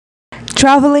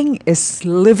Traveling is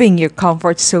living your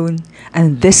comfort zone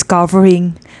and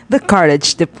discovering the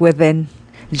courage deep within.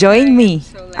 Join me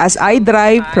as I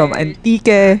drive from Antique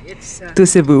It's to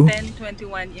Cebu.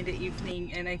 10:21 in the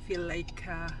evening, and I feel like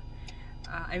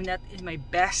I'm not in my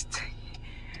best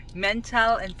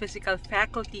mental and physical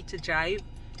faculty to drive.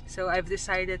 So I've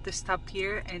decided to stop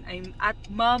here, and I'm at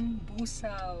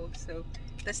Mambusaw. So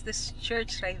that's this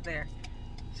church right there.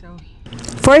 So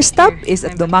First stop here is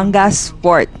at I'm at Dumangas Mambusaw.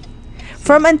 Port.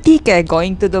 From Antique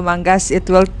going to Dumangas, it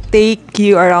will take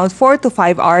you around 4 to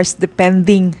 5 hours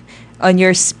depending on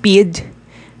your speed.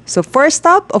 So first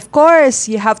stop, of course,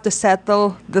 you have to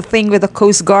settle the thing with the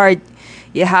Coast Guard.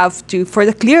 You have to, for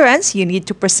the clearance, you need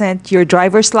to present your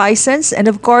driver's license and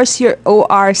of course your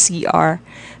ORCR.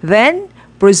 Then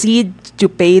proceed to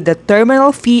pay the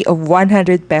terminal fee of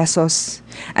 100 pesos.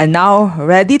 And now,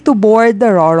 ready to board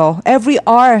the Roro. Every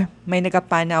hour, may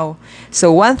nagapanaw. So,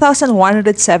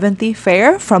 1,170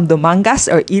 fare from Dumangas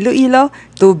or Iloilo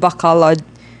to Bacolod.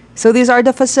 So, these are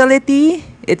the facility.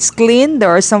 It's clean. There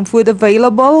are some food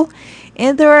available.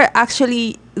 And there are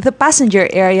actually, the passenger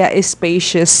area is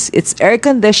spacious. It's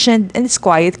air-conditioned and it's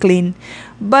quite clean.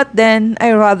 But then,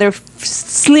 I rather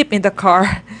sleep in the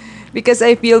car because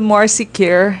I feel more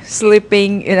secure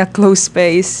sleeping in a closed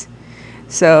space.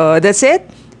 So that's it.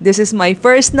 This is my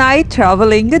first night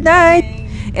traveling. Good night.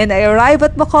 And I arrived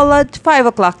at Bacolod 5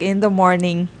 o'clock in the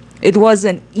morning. It was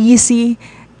an easy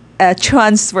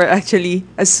transfer actually.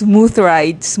 A smooth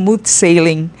ride, smooth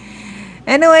sailing.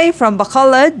 Anyway, from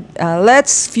Bacolod,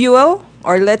 let's fuel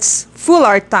or let's full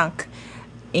our tank.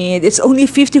 And it's only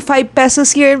 55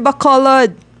 pesos here in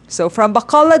Bacolod. So from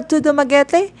Bacolod to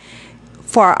Dumaguete,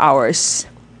 4 hours.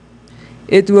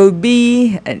 It will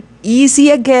be an easy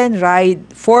again ride,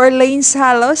 4 lanes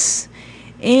halos,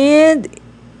 and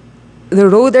the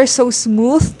road are so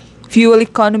smooth, fuel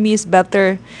economy is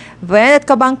better. Then at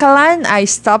Kabangkalan, I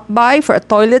stopped by for a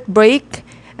toilet break,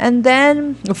 and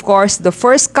then of course the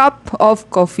first cup of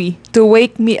coffee to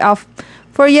wake me up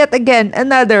for yet again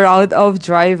another round of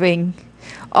driving.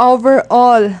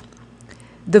 Overall,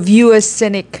 the view is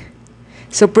scenic.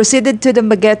 So proceeded to the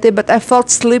Magete, but I felt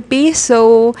sleepy,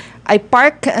 so I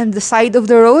parked on the side of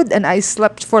the road and I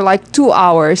slept for like 2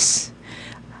 hours.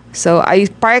 So I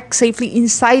parked safely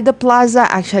inside the plaza,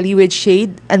 actually with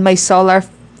shade and my solar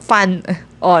fan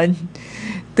on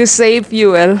to save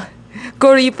fuel.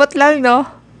 Kuripot lang,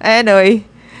 no? Anyway,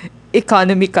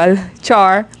 economical.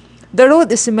 Char. The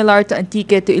road is similar to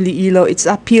Antique to Iloilo. It's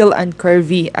uphill and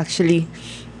curvy, actually.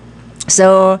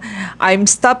 So, I'm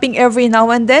stopping every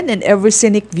now and then in every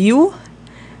scenic view.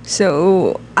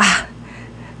 So,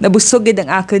 nabusog gid ang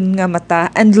akin nga mata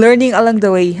and learning along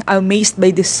the way, amazed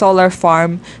by this solar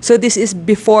farm. So, this is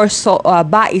before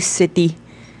Bais City.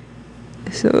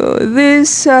 So,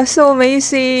 this so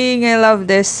amazing. I love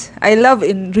this. I love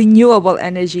in renewable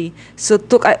energy. So,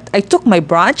 I took my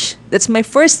brunch. That's my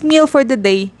first meal for the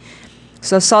day.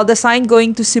 So, saw the sign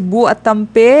going to Cebu at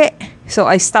Tampe. So,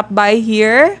 I stopped by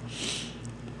here.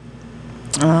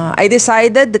 I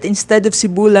decided that instead of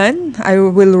Cebulan, I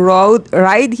will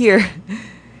ride here.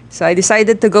 So I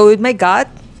decided to go with my gut.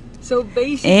 So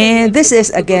basically, And this is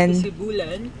to go to again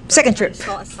Cebulan, second I trip.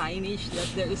 saw a signage that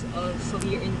there is also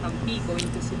here in Tampi going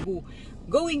to Cebu,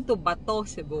 going to Bato,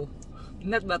 Cebu,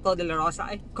 not Bato de la Rosa.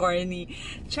 I corny,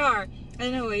 char.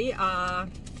 Anyway,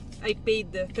 I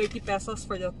paid 30 pesos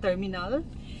for the terminal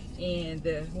and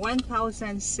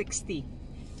 1,060.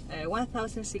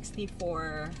 1,060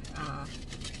 for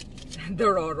the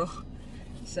Roro.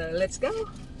 So let's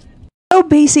go. So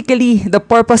basically, the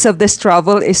purpose of this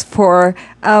travel is for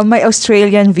my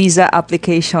Australian visa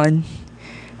application.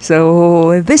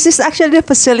 So this is actually the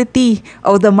facility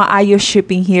of the Maayo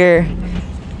shipping here.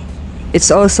 It's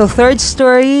also third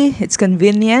story, it's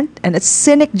convenient, and it's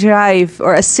scenic drive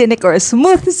or a scenic or a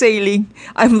smooth sailing.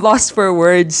 I'm lost for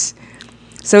words.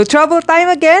 So travel time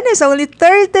again is only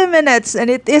 30 minutes and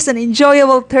it is an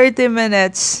enjoyable 30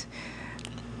 minutes.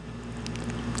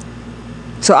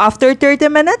 So after 30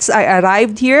 minutes, I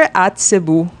arrived here at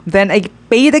Cebu. Then I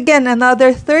paid again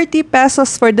another 30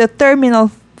 pesos for the terminal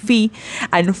fee.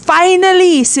 And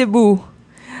finally, Cebu.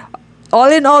 All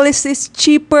in all, is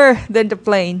cheaper than the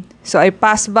plane. So I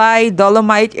passed by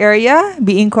Dolomite area,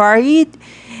 being quarried.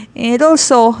 And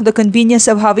also, the convenience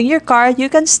of having your car, you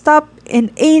can stop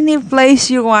in any place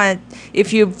you want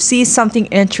if you see something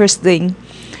interesting.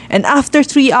 And after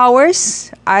 3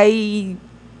 hours, I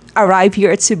arrived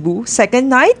here at Cebu. Second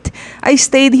night, I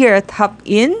stayed here at Hop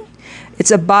Inn.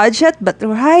 It's a budget, but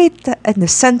right in the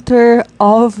center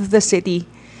of the city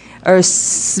or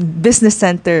business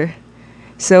center.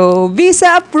 So,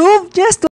 visa approved just